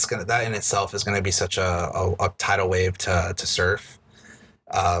 That in itself is gonna be such a tidal wave to surf.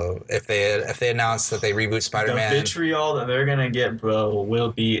 If they announce that they reboot Spider-Man, the vitriol that they're gonna get, bro,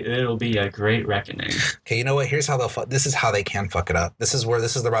 it'll be a great reckoning. Okay, you know what? Here's how this is how they can fuck it up. This is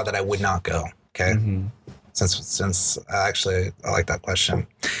the route that I would not go. Okay. Mm-hmm. Since actually I like that question.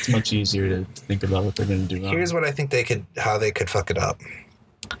 It's much easier to think about what they're gonna do. Here's what I think how they could fuck it up.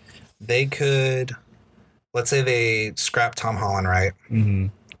 They could, let's say they scrap Tom Holland, right? Mm-hmm.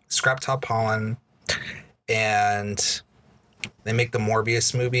 Scrap Tom Holland, and they make the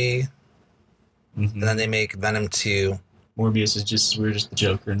Morbius movie, and then they make Venom 2. Morbius is we're just the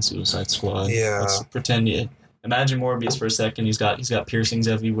Joker in Suicide Squad. Yeah. Let's pretend imagine Morbius for a second. He's got piercings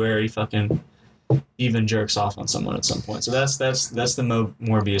everywhere. He fucking even jerks off on someone at some point. So that's the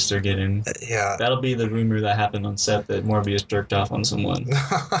Morbius they're getting. Yeah. That'll be the rumor that happened on set, that Morbius jerked off on someone.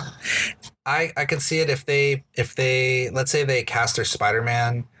 I could see it if they let's say they cast their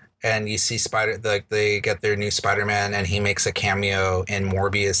Spider-Man, and you see they get their new Spider-Man and he makes a cameo in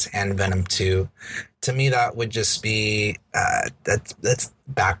Morbius and Venom 2. To me, that would just be that's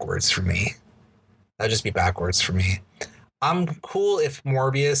backwards for me. That'd just be backwards for me. I'm cool if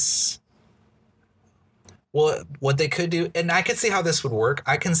Morbius. Well, what they could do, and I could see how this would work.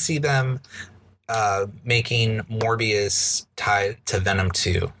 I can see them making Morbius tied to Venom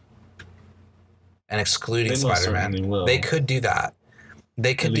 2 and excluding Spider-Man. They could do that.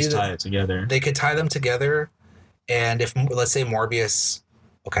 They could tie it together. They could tie them together, and if let's say Morbius,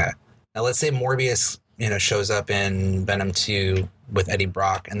 shows up in Venom 2 with Eddie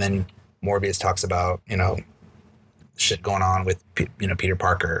Brock, and then Morbius talks about shit going on with Peter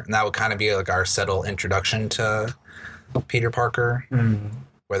Parker, and that would kind of be like our settled introduction to Peter Parker,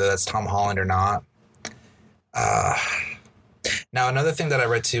 whether that's Tom Holland or not. Now another thing that I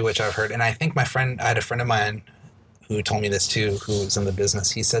read too, which I've heard, and I think I had a friend of mine who told me this too, who was in the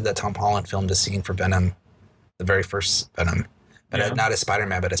business. He said that Tom Holland filmed a scene for Venom, the very first Venom, but not as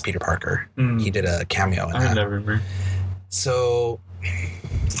Spider-Man, but as Peter Parker. He did a cameo in that. I remember. So.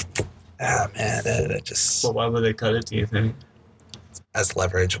 Man, it just... But why would they cut it, do you think? As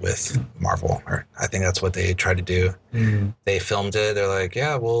leverage with Marvel. Or I think that's what they tried to do. They filmed it. They're like,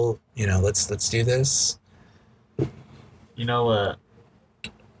 yeah, well, let's do this. A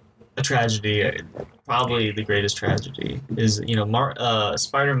tragedy, probably the greatest tragedy, is,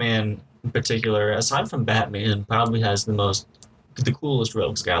 Spider-Man in particular, aside from Batman, probably has the coolest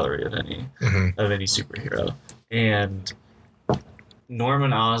rogues gallery of any superhero. And...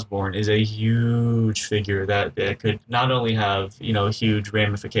 Norman Osborn is a huge figure that could not only have, huge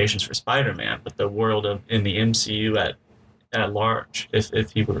ramifications for Spider-Man, but the world in the MCU at large.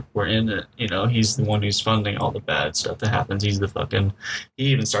 If he were in it, he's the one who's funding all the bad stuff that happens. He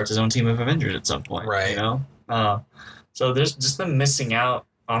even starts his own team of Avengers at some point. Right. So there's just them missing out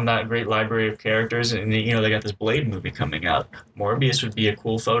on that great library of characters, and they got this Blade movie coming out. Morbius would be a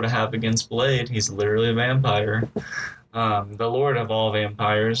cool foe to have against Blade. He's literally a vampire, the lord of all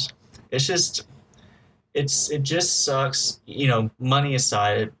vampires. It just sucks. Money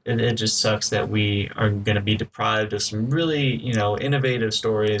aside, it just sucks that we are going to be deprived of some really innovative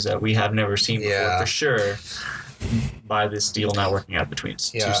stories that we have never seen before, for sure. By this deal not working out between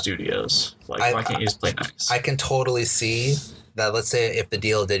two studios, why can't you just play nice? I can totally see that. Let's say if the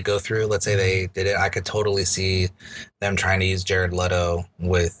deal did go through, let's say they did it, I could totally see them trying to use Jared Leto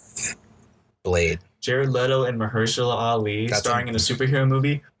with Blade. Jared Leto and Mahershala Ali starring in a superhero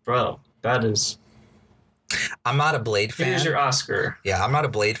movie, bro. That is. I'm not a Blade fan. Here's your Oscar. Yeah, I'm not a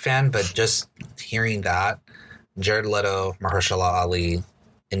Blade fan, but just hearing that, Jared Leto, Mahershala Ali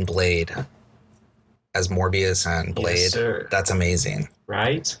in Blade as Morbius and Blade, that's amazing.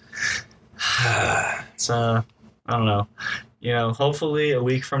 Right? It's I don't know. Hopefully a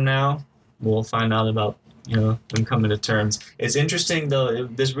week from now we'll find out about them coming to terms. It's interesting though.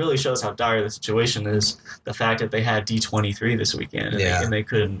 This really shows how dire the situation is. The fact that they had D23 this weekend and they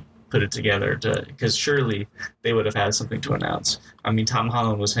couldn't put it together because surely they would have had something to announce. I mean, Tom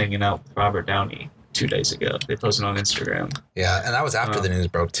Holland was hanging out with Robert Downey 2 days ago. They posted on Instagram. Yeah, and that was after the news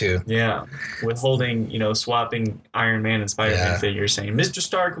broke too. Yeah, with holding, swapping Iron Man and Spider-Man figures, saying, "Mr.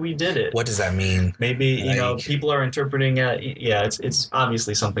 Stark, we did it." What does that mean? Maybe people are interpreting it. Yeah, it's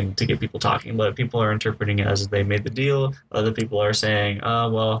obviously something to get people talking, but people are interpreting it as they made the deal. Other people are saying,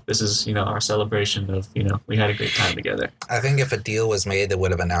 well, this is our celebration of we had a great time together. I think if a deal was made, they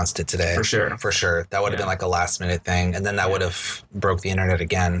would have announced it today. For sure. That would have been like a last minute thing, and then that would have broke the internet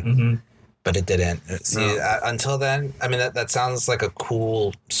again. Mm-hmm. But it didn't. See, until then, I mean, that sounds like a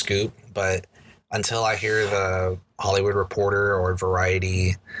cool scoop, but until I hear the Hollywood Reporter or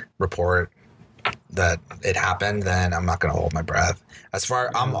Variety report that it happened, then I'm not going to hold my breath.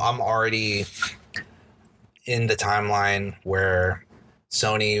 I'm already in the timeline where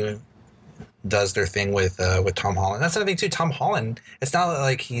Sony does their thing with Tom Holland. That's another thing too. Tom Holland, it's not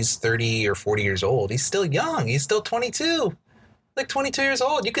like he's 30 or 40 years old. He's still young. He's still 22. Like 22 years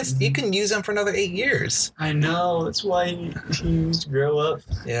old. You can use him for another 8 years. I know. That's why he needs to grow up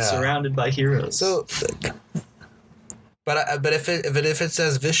surrounded by heroes. So, but if it's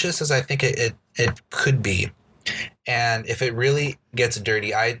as vicious as I think it could be, and if it really gets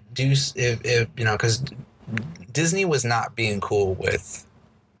dirty, I do because Disney was not being cool with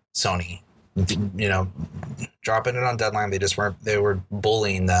Sony, dropping it on deadline. They just weren't. They were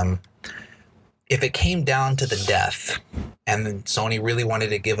bullying them. If it came down to the death and then Sony really wanted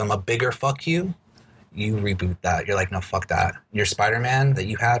to give them a bigger fuck you reboot that. You're like, no, fuck that. Your Spider-Man that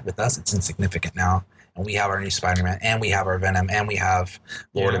you had with us, it's insignificant now. And we have our new Spider-Man, and we have our Venom, and we have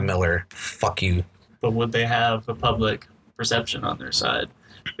Lord and Miller. Fuck you. But would they have a public perception on their side?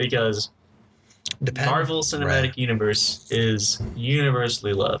 Because Marvel Cinematic Universe is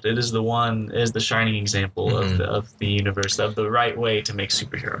universally loved. It is the shining example of the universe, of the right way to make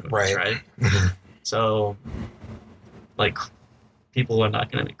superhero movies, right? Mm-hmm. So, people are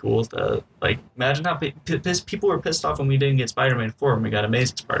not going to be cool with that. Imagine how people were pissed off when we didn't get Spider-Man 4 when we got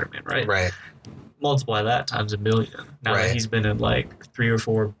Amazing Spider-Man, right? Right. Multiply that times 1 billion. Now that he's been in 3 or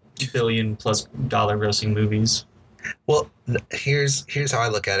 4 billion plus dollar grossing movies. Well, here's how I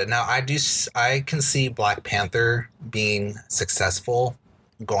look at it. Now, I can see Black Panther being successful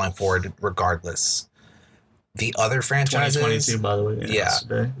going forward regardless. The other franchises, 2022, by the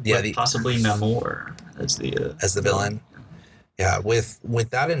way, possibly Namor as the villain. Yeah, with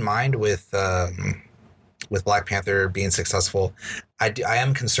that in mind, with Black Panther being successful, I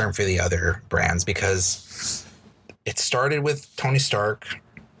am concerned for the other brands because it started with Tony Stark.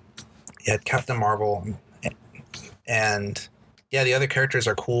 You had Captain Marvel. And the other characters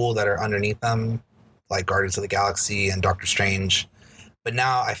are cool that are underneath them, like Guardians of the Galaxy and Doctor Strange. But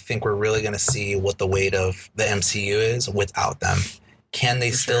now I think we're really going to see what the weight of the MCU is without them. Can they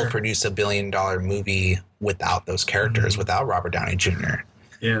still produce $1 billion movie without those characters, without Robert Downey Jr.?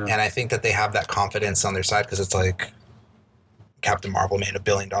 Yeah. And I think that they have that confidence on their side because it's like Captain Marvel made $1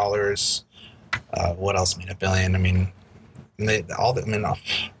 billion. What else made $1 billion? I mean,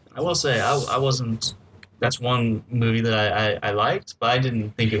 I will say I wasn't. That's one movie that I liked, but I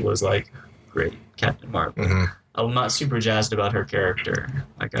didn't think it was great Captain Marvel. Mm-hmm. I'm not super jazzed about her character.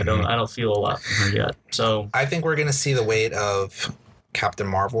 I don't feel a lot from her yet. So I think we're gonna see the weight of Captain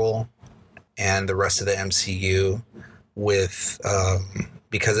Marvel and the rest of the MCU with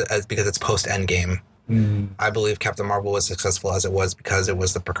because it's post Endgame. I believe Captain Marvel was successful as it was because it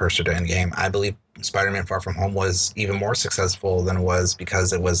was the precursor to Endgame. I believe Spider-Man Far From Home was even more successful than it was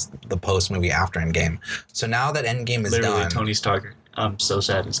because it was the post movie after Endgame. So now that Endgame is literally done, Tony Stark, I'm so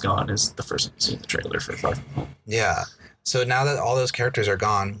sad he's gone, is the first time I've seen the trailer for Far From Home. Yeah. So now that all those characters are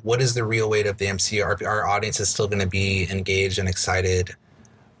gone, what is the real weight of the MCU? Our audience is still going to be engaged and excited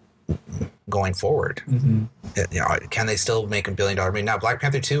going forward. Can they still make $1 billion? I mean, now Black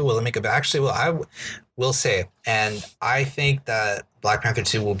Panther 2, will it make it? Actually, well, I will say, and I think that Black Panther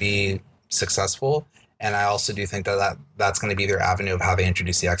 2 will be successful. And I also do think that that's going to be their avenue of how they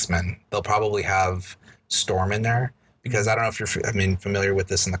introduce the X-Men. They'll probably have Storm in there because I don't know if you're familiar with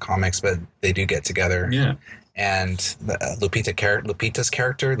this in the comics, but they do get together. Yeah. And Lupita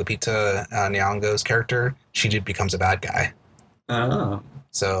Nyong'o's character, she becomes a bad guy. Oh.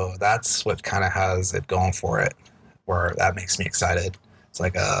 So that's what kind of has it going for it, where that makes me excited. It's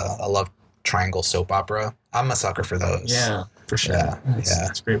like a love triangle soap opera. I'm a sucker for those. Yeah, for sure. Yeah,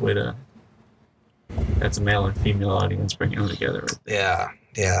 It's a great way to... That's a male and female audience bringing them together. Yeah.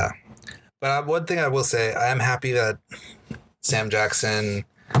 But one thing I will say, I am happy that Sam Jackson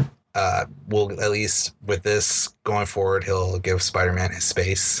will, at least with this going forward, he'll give Spider-Man his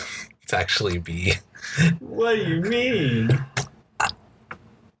space to actually be. What do you mean?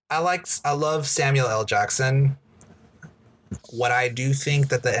 I love Samuel L. Jackson. What I do think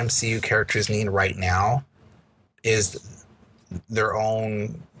that the MCU characters need right now is their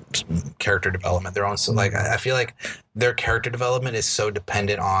own character development, their own. So like, I feel like their character development is so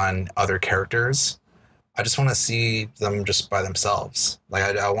dependent on other characters. I just want to see them just by themselves.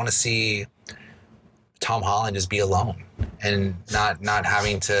 Like I want to see Tom Holland just be alone and not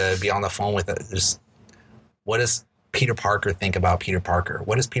having to be on the phone with it. Just what does Peter Parker think about Peter Parker?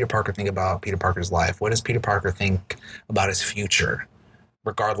 What does Peter Parker think about Peter Parker's life? What does Peter Parker think about his future,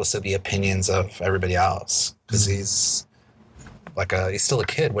 regardless of the opinions of everybody else? Because he's still a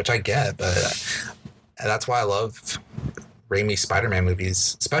kid, which I get, but that's why I love Raimi's Spider-Man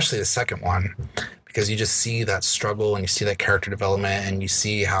movies, especially the second one, because you just see that struggle and you see that character development and you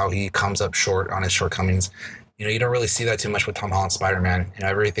see how he comes up short on his shortcomings. You know, you don't really see that too much with Tom Holland Spider-Man. You know,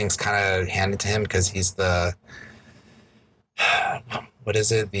 everything's kind of handed to him because he's the what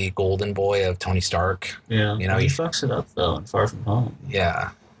is it? The golden boy of Tony Stark. Yeah. You know, he fucks it up though in Far From Home. Yeah.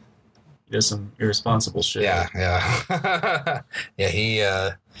 He does some irresponsible shit. Yeah. Yeah,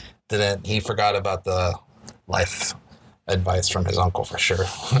 he forgot about the life advice from his uncle for sure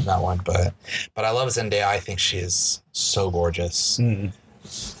on that one. But I love Zendaya. I think she is so gorgeous.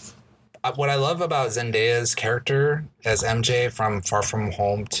 What I love about Zendaya's character as MJ from Far From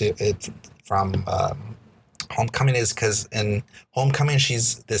Home from Homecoming is because in Homecoming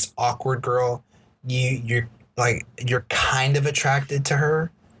she's this awkward girl. You're kind of attracted to her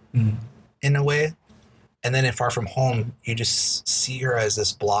in a way, and then in Far From Home you just see her as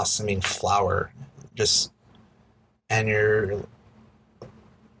this blossoming flower, and you're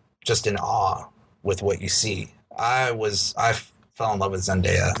just in awe with what you see. I fell in love with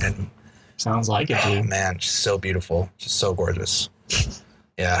Zendaya, and sounds like it, dude. Oh man, she's so beautiful, she's so gorgeous.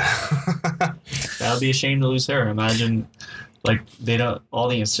 Yeah. That would be a shame to lose her. Imagine, like, all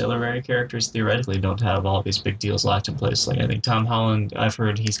the ancillary characters theoretically don't have all these big deals locked in place. Like, I think Tom Holland, I've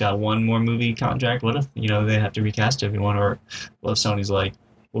heard he's got one more movie contract. What if, they have to recast everyone? Or what if Sony's like,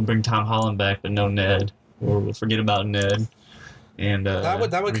 we'll bring Tom Holland back, but no Ned. Or we'll forget about Ned. And that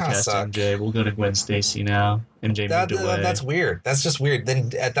would kind of suck. MJ. We'll go to Gwen Stacy now. MJ moved away. That's weird. That's just weird. Then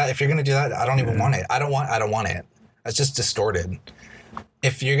if you're gonna do that, I don't even want it. I don't want it. That's just distorted.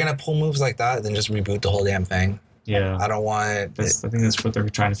 If you're gonna pull moves like that, then just reboot the whole damn thing. Yeah. I don't want it. I think that's what they're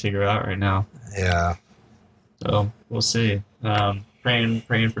trying to figure out right now. Yeah. So we'll see. Praying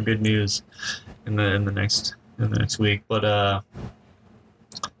for good news in the next week. But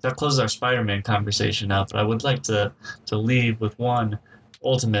that closes our Spider-Man conversation out. But I would like to leave with one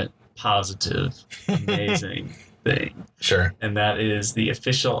ultimate positive, amazing thing. Sure. And that is the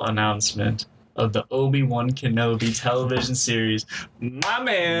official announcement of the Obi-Wan Kenobi television series. My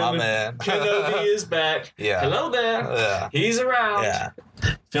man. Kenobi is back. Yeah. Hello there. Yeah. He's around. Yeah.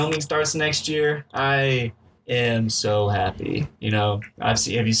 Filming starts next year. I am so happy.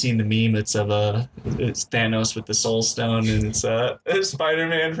 Have you seen the meme? It's Thanos with the Soul Stone, and it's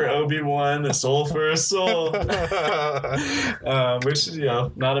Spider-Man for Obi-Wan, a soul for a soul. Which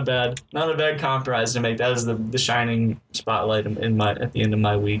not a bad compromise to make. That is the shining spotlight at the end of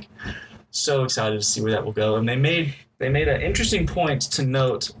my week. So excited to see where that will go. And they made an interesting point to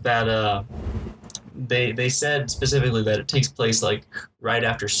note that they said specifically that it takes place like right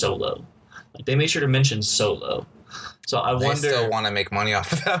after Solo. Like they made sure to mention Solo. So I wonder. They still want to make money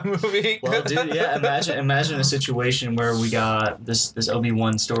off of that movie. Well, dude, yeah. Imagine a situation where we got this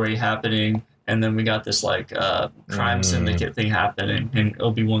Obi-Wan story happening, and then we got this like crime syndicate thing happening, and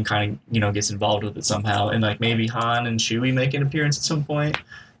Obi-Wan kind of gets involved with it somehow, and like maybe Han and Chewie make an appearance at some point.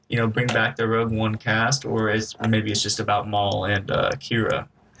 Bring back the Rogue One cast, or maybe it's just about Maul and Kira.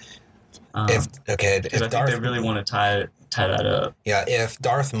 If I think they really want to tie that up. Yeah, if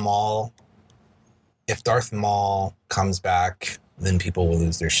Darth Maul comes back, then people will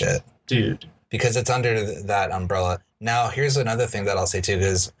lose their shit, dude. Because it's under that umbrella. Now, here's another thing that I'll say too,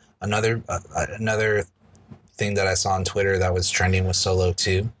 because another thing that I saw on Twitter that was trending was Solo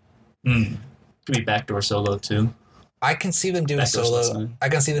 2. Could be backdoor Solo 2. I can see them doing Solo. I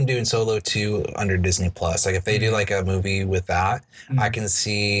can see them doing Solo 2 under Disney Plus. Like if they do like a movie with that, I can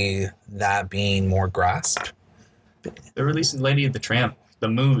see that being more grasped. They're releasing Lady of the Tramp, the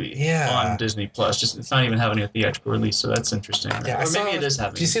movie, on Disney Plus. Just it's not even having a theatrical release, so that's interesting. Right? Yeah, maybe it is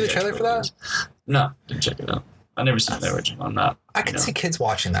having. Did you see the trailer for that? Release. No, didn't check it out. I never seen the original. I'm not. I can see kids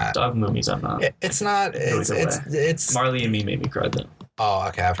watching that. Dog movies. I'm not. It's not. It's Marley and Me made me cry though. Oh,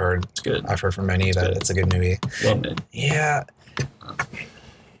 okay. I've heard. It's good. I've heard from many that it's a good movie. Well made. Yeah.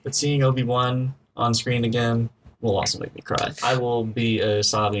 But seeing Obi-Wan on screen again will also make me cry. I will be a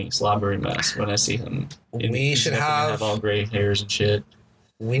sobbing, slobbery mess when I see him. We should have all gray hairs and shit.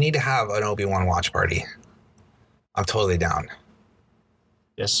 We need to have an Obi-Wan watch party. I'm totally down.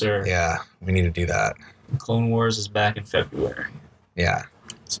 Yes, sir. Yeah, we need to do that. Clone Wars is back in February. Yeah.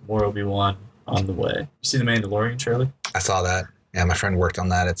 Some more Obi-Wan on the way. You see The Mandalorian trailer? I saw that. Yeah, my friend worked on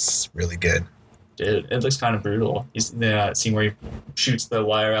that. It's really good. Dude, it looks kind of brutal. You see the scene where he shoots the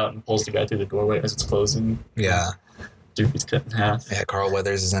wire out and pulls the guy through the doorway as it's closing. Yeah. Dude gets cut in half. Yeah, Carl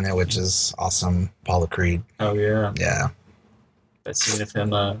Weathers is in it, which is awesome. Paula Creed. Oh, yeah. Yeah. That scene of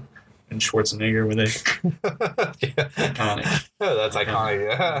him and Schwarzenegger with it. Yeah. Iconic. Oh, that's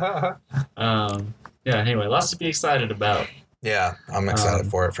iconic. Yeah, anyway, lots to be excited about. Yeah, I'm excited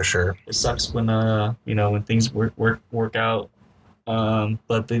for it for sure. It sucks when when things work out.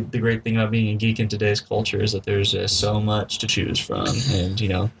 But the great thing about being a geek in today's culture is that there's so much to choose from, and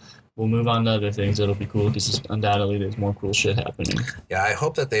we'll move on to other things that'll be cool because undoubtedly there's more cool shit happening. Yeah, I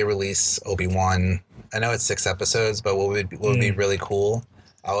hope that they release Obi-Wan. I know it's 6 episodes, but what would be really cool?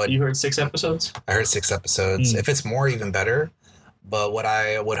 You heard 6 episodes? I heard 6 episodes. If it's more, even better. But what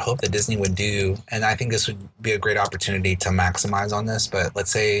I would hope that Disney would do, and I think this would be a great opportunity to maximize on this, but let's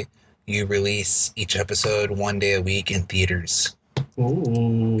say you release each episode 1 day a week in theaters.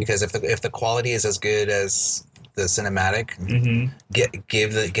 Ooh. Because if the quality is as good as the cinematic,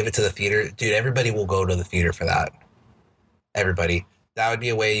 give it to the theater, dude. Everybody will go to the theater for that. Everybody. That would be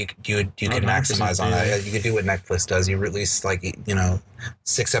a way you could maximize on that. You could do what Netflix does. You release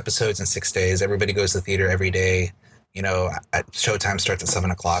 6 episodes in 6 days. Everybody goes to the theater every day. Showtime starts at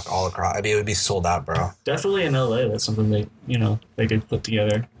 7:00 all across. I mean, it would be sold out, bro. Definitely in LA, that's something they could put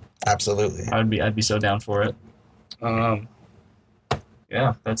together. Absolutely. I'd be so down for it.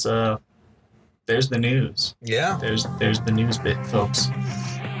 Yeah, that's there's the news. Yeah. There's the news bit, folks.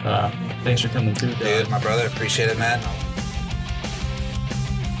 Thanks for coming through, dude. My brother, appreciate it, man.